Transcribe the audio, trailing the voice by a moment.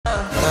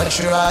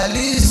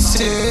naturally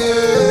sexy.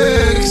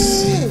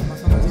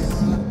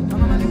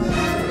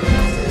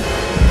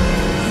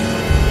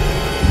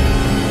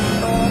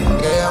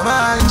 Yeah,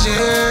 man,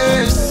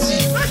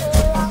 Jesse.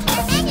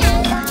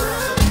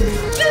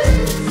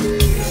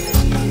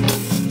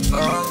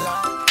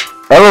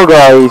 Hello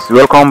guys,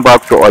 welcome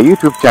back to our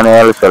YouTube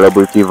channel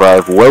Celebrity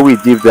Vibe, where we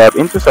deep dive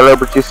into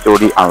celebrity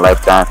story and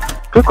lifetime.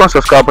 Click on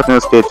subscribe button,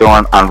 stay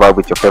tuned and vibe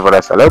with your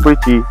favorite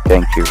celebrity.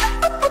 Thank you.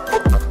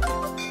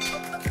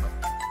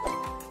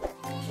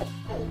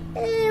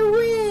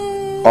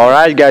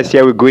 Alright guys,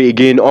 here we go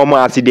again.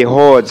 Almost at the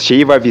hot,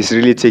 Seyi Vibez is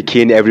really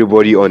taking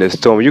everybody on a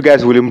storm. You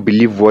guys wouldn't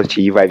believe what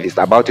Seyi Vibez is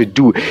about to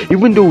do.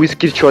 Even though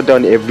Wizkid shut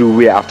down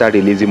everywhere after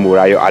releasing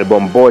Morayo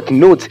album, but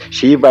note,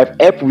 Seyi Vibez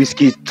helped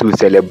Wizkid to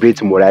celebrate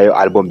Morayo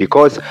album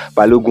because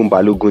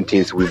Balogun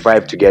things, we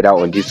vibe together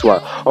on this one.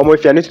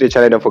 If you're new to the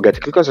channel, don't forget to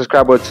click on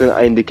subscribe button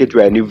and indicate you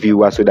are a new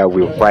viewer so that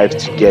we vibe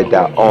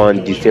together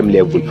on the same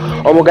level.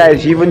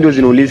 Guys, even though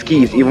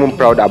Zinoleesky is even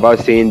proud about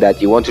saying that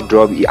he wants to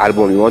drop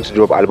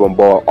album,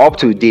 but up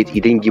to date he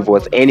didn't give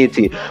us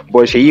anything.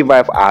 But Seyi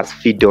Vibez has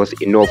fed us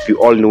enough, we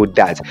all know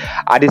that.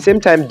 At the same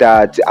time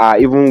that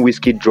even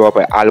Wizkid dropped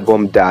an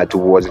album that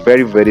was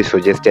very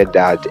suggested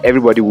that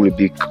everybody will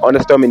be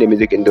understanding the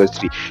music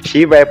industry.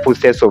 Seyi Vibez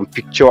posted some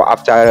picture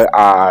after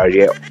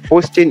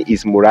posting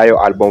his Morayo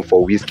album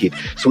for Wizkid.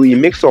 So he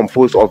makes some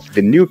posts of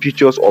the new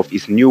pictures of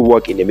his new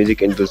work in the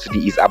music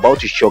industry. Is about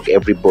to shock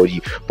everybody,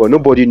 but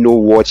nobody know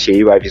what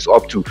Seyi Vibez is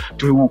up to.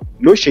 To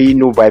know Seyi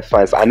No Vibe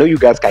fans, I know you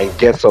guys can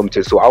get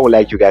something, so I would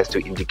like you guys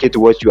to indicate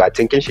what you are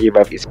thinking Seyi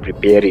Vibez is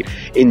preparing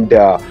in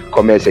the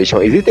comment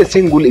section. Is it a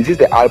single, is it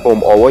the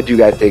album, or what do you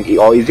guys think?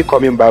 Or is he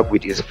coming back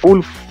with his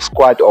full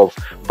squad of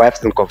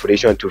Vibes and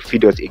Confederation to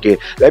feed us again?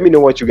 Let me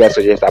know what you guys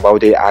suggest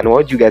about it, and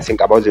what you guys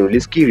think about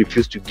Zinoleesky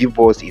refused to give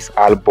us his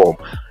album.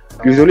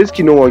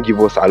 Zinoleesky no one give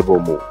us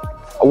album.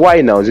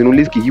 Why now?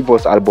 Zinoleesky give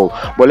us album.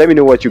 But let me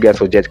know what you guys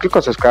suggest. Click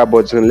on subscribe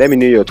button. Let me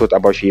know your thoughts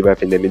about Seyi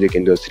Vibez in the music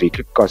industry.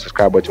 Click on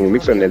subscribe button. We'll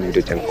mix on next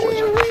video. Thanks for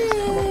watching.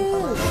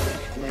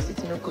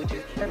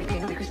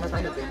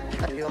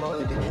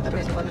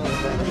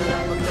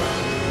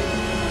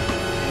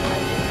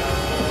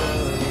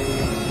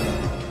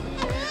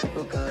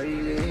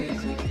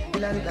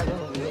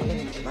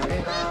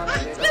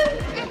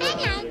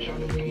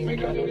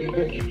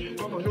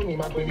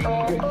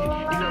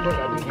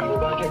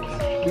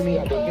 Give me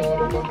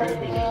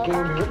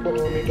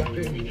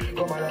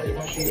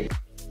a